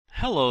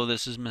Hello,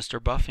 this is Mr.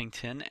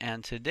 Buffington,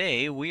 and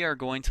today we are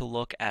going to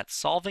look at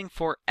solving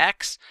for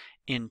x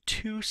in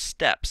 2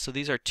 steps. So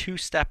these are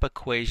 2-step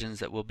equations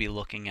that we'll be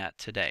looking at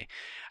today.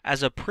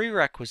 As a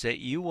prerequisite,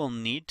 you will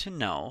need to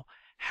know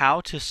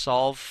how to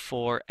solve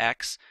for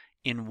x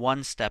in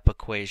 1-step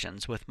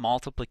equations with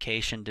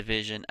multiplication,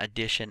 division,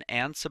 addition,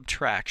 and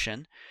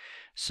subtraction.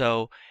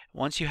 So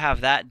once you have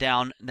that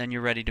down, then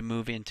you're ready to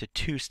move into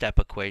 2-step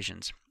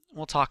equations.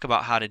 We'll talk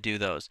about how to do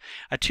those.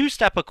 A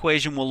 2-step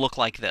equation will look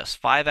like this: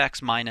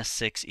 5x minus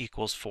 6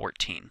 equals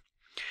 14.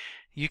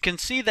 You can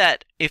see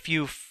that if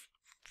you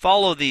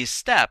follow these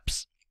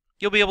steps,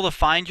 you'll be able to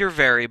find your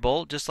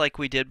variable just like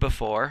we did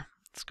before.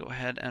 Let's go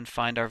ahead and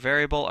find our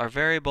variable. Our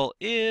variable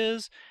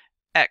is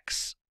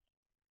x.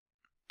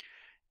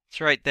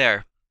 It's right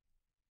there.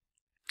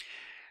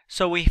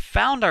 So we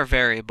found our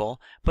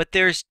variable, but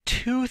there's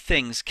 2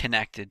 things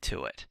connected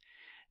to it.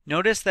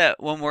 Notice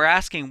that when we're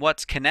asking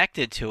what's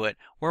connected to it,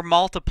 we're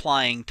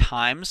multiplying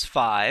times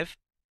 5,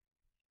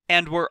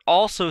 and we're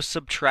also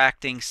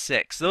subtracting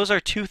 6. Those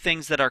are 2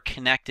 things that are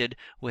connected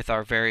with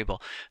our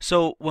variable.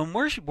 So when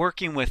we're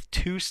working with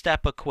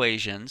 2-step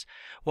equations,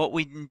 what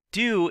we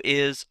do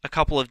is a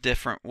couple of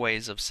different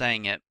ways of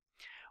saying it.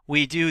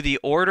 We do the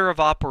order of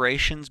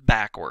operations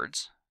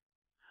backwards,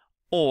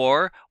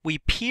 or we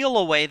peel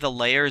away the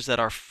layers that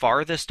are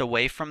farthest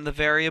away from the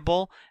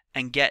variable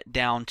and get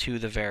down to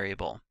the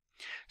variable.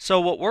 So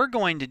what we're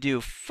going to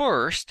do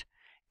first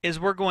is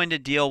we're going to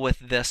deal with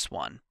this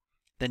one,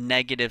 the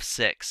negative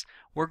 6.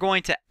 We're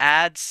going to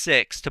add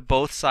 6 to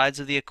both sides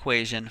of the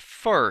equation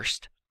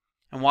first,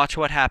 and watch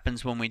what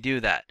happens when we do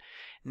that.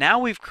 Now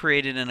we've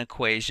created an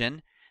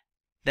equation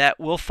that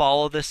will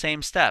follow the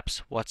same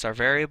steps. What's our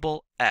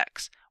variable?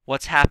 X.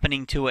 What's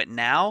happening to it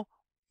now?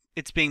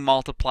 It's being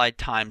multiplied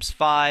times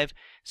 5.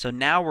 So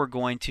now we're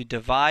going to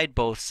divide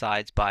both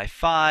sides by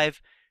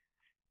 5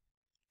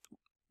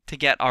 to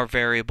get our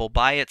variable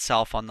by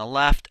itself on the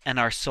left and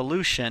our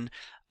solution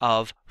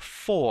of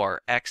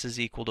 4, x is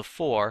equal to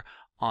 4,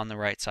 on the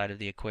right side of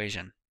the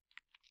equation.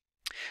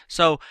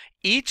 So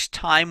each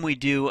time we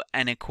do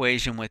an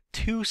equation with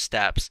 2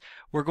 steps,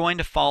 we're going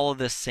to follow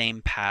this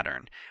same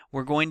pattern.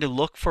 We're going to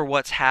look for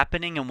what's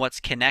happening and what's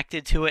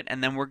connected to it,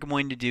 and then we're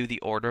going to do the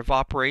order of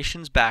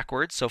operations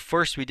backwards. So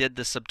first we did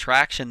the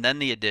subtraction, then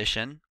the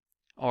addition,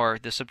 or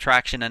the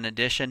subtraction and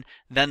addition,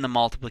 then the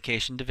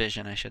multiplication,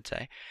 division, I should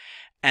say.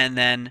 And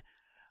then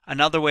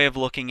another way of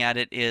looking at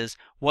it is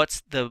what's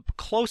the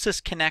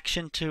closest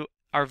connection to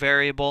our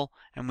variable,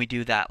 and we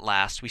do that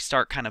last. We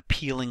start kind of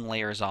peeling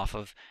layers off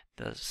of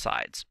the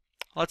sides.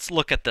 Let's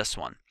look at this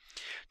one.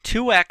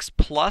 2x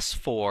plus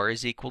 4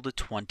 is equal to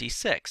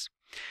 26.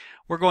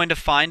 We're going to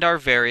find our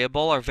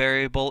variable. Our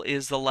variable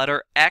is the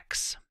letter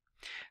x,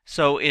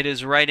 so it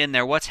is right in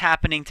there. What's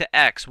happening to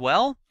x?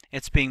 Well,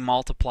 it's being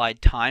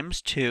multiplied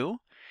times 2,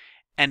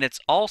 and it's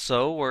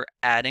also, we're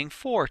adding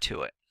 4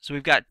 to it. So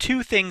we've got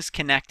 2 things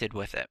connected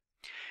with it.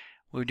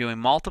 We're doing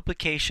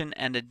multiplication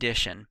and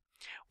addition.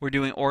 We're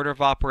doing order of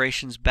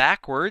operations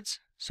backwards,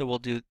 so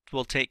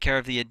we'll take care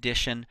of the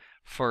addition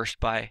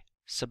first by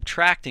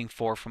subtracting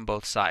 4 from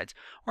both sides.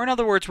 Or in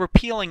other words, we're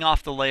peeling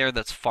off the layer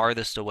that's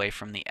farthest away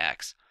from the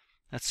x.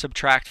 Let's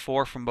subtract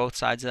 4 from both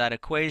sides of that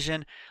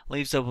equation,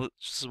 leaves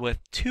us with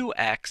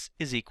 2x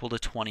is equal to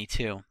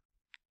 22.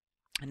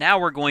 Now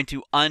we're going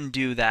to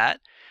undo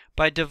that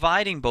by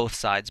dividing both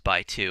sides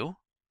by 2.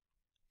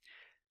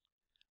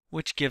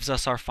 Which gives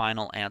us our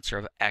final answer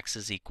of x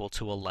is equal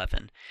to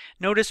 11.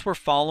 Notice we're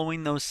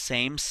following those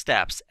same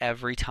steps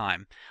every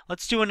time.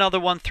 Let's do another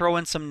one, throw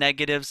in some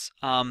negatives,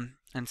 and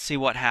see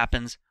what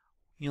happens.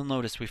 You'll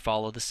notice we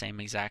follow the same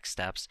exact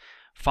steps.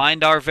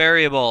 Find our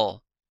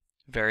variable.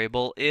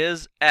 Variable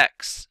is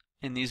x.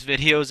 In these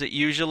videos it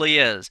usually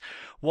is.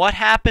 What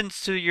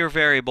happens to your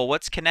variable?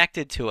 What's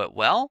connected to it?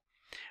 Well,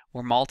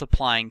 we're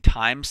multiplying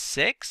times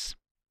 6,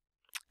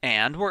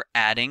 and we're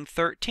adding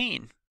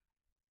 13.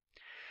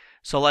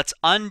 So let's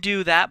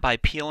undo that by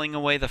peeling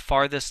away the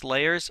farthest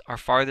layers. Our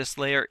farthest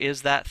layer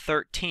is that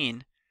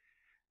 13.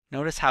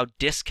 Notice how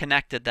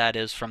disconnected that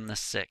is from the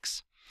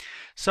 6.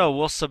 So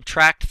we'll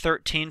subtract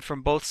 13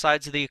 from both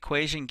sides of the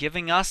equation,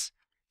 giving us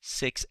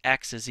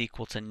 6x is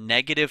equal to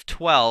negative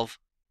 12.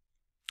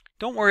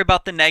 Don't worry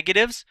about the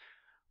negatives.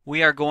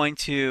 We are going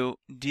to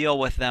deal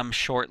with them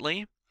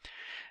shortly.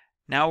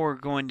 Now we're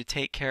going to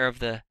take care of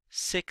the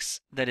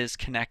 6 that is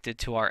connected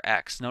to our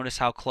x. Notice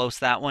how close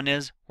that one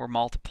is. We're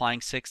multiplying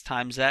 6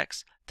 times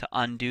x. To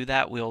undo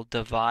that, we'll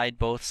divide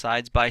both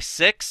sides by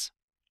 6.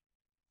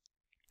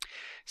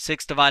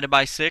 6 divided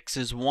by 6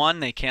 is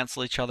 1. They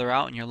cancel each other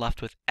out, and you're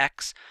left with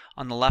x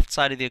on the left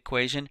side of the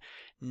equation.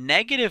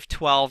 Negative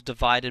 12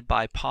 divided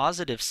by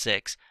positive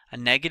 6. A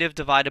negative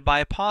divided by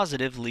a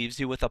positive leaves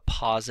you with a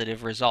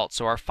positive result.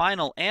 So our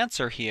final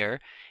answer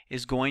here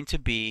is going to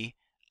be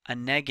a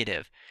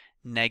negative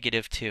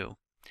 2.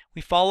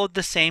 We followed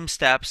the same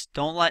steps.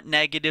 Don't let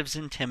negatives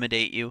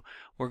intimidate you.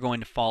 We're going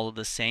to follow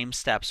the same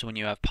steps when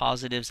you have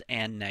positives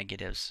and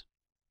negatives.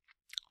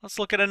 Let's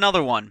look at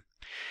another one.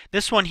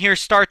 This one here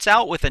starts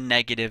out with a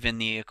negative in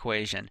the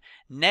equation.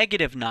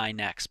 Negative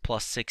 9x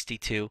plus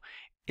 62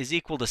 is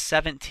equal to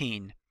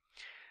 17.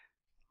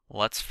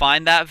 Let's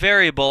find that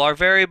variable. Our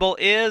variable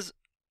is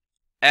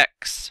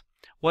x.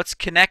 What's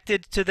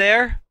connected to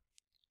there?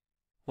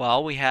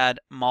 Well, we had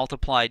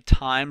multiplied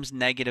times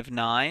negative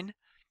 9,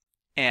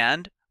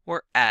 and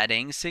we're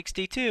adding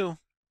 62.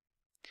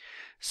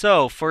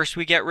 So first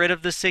we get rid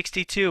of the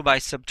 62 by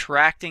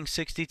subtracting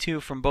 62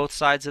 from both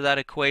sides of that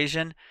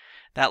equation.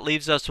 That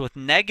leaves us with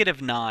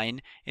negative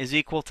 9 is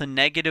equal to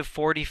negative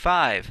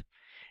 45.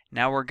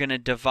 Now we're going to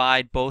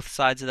divide both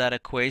sides of that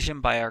equation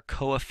by our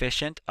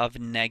coefficient of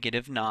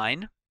negative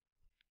 9.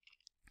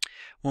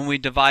 When we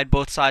divide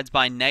both sides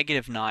by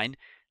negative 9,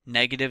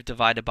 negative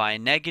divided by a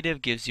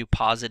negative gives you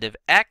positive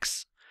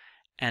x,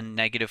 and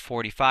negative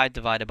 45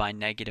 divided by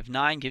negative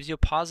 9 gives you a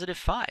positive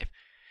 5.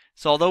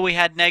 So although we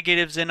had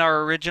negatives in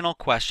our original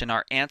question,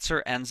 our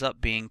answer ends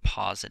up being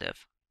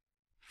positive.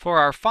 For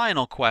our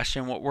final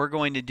question, what we're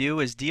going to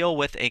do is deal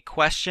with a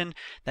question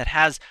that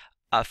has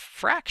a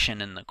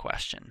fraction in the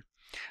question.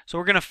 So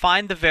we're going to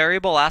find the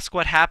variable, ask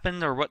what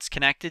happened or what's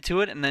connected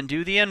to it, and then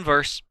do the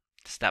inverse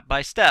step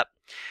by step.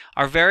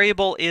 Our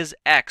variable is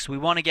x. We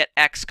want to get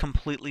x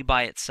completely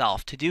by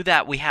itself. To do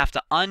that, we have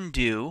to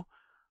undo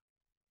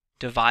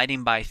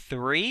dividing by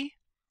 3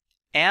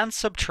 and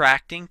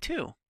subtracting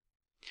 2.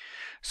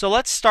 So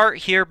let's start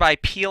here by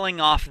peeling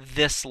off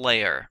this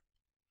layer.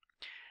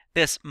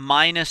 This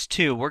minus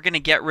 2, we're going to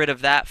get rid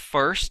of that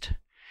first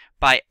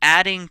by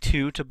adding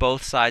 2 to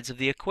both sides of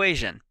the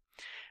equation.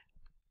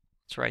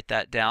 Let's write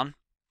that down.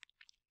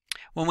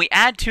 When we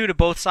add 2 to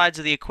both sides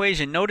of the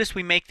equation, notice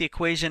we make the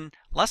equation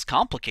less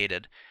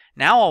complicated.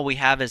 Now all we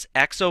have is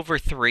x over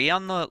 3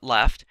 on the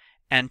left,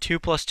 and 2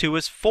 plus 2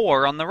 is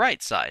 4 on the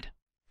right side.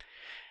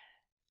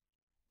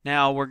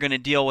 Now we're going to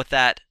deal with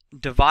that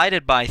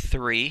divided by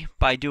 3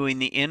 by doing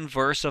the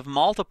inverse of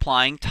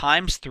multiplying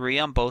times 3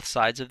 on both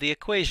sides of the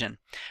equation.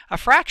 A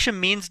fraction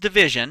means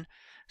division,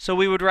 so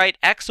we would write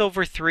x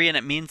over 3 and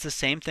it means the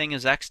same thing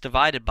as x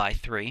divided by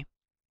 3.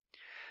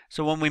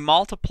 So when we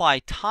multiply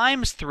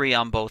times 3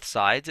 on both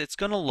sides, it's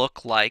going to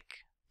look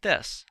like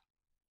this.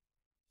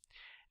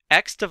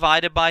 X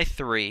divided by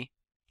 3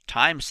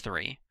 times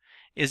 3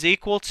 is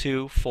equal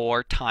to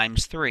 4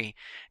 times 3.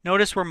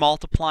 Notice we're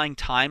multiplying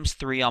times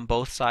 3 on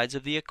both sides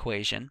of the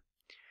equation.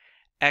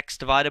 X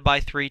divided by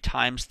 3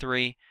 times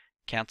 3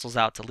 cancels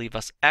out to leave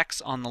us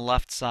x on the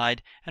left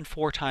side, and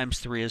 4 times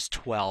 3 is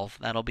 12.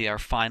 That'll be our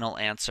final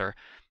answer.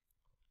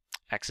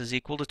 X is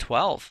equal to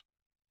 12.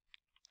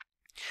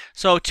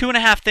 So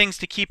 2.5 things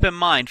to keep in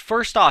mind.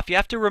 First off, you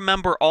have to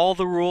remember all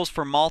the rules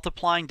for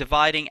multiplying,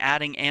 dividing,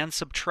 adding, and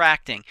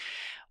subtracting.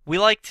 We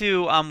like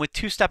to, with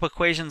two-step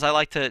equations, I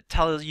like to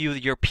tell you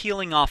you're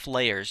peeling off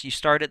layers. You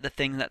start at the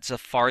thing that's the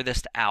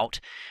farthest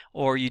out,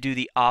 or you do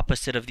the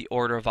opposite of the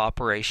order of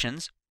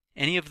operations.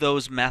 Any of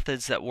those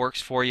methods that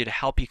works for you to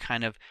help you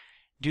kind of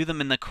do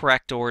them in the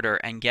correct order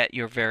and get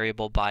your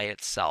variable by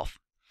itself.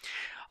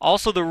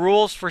 Also, the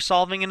rules for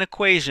solving an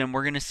equation,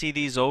 we're going to see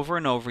these over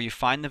and over. You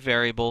find the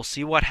variable,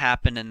 see what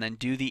happened, and then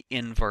do the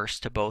inverse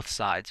to both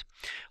sides.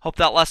 Hope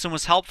that lesson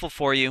was helpful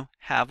for you.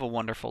 Have a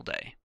wonderful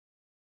day.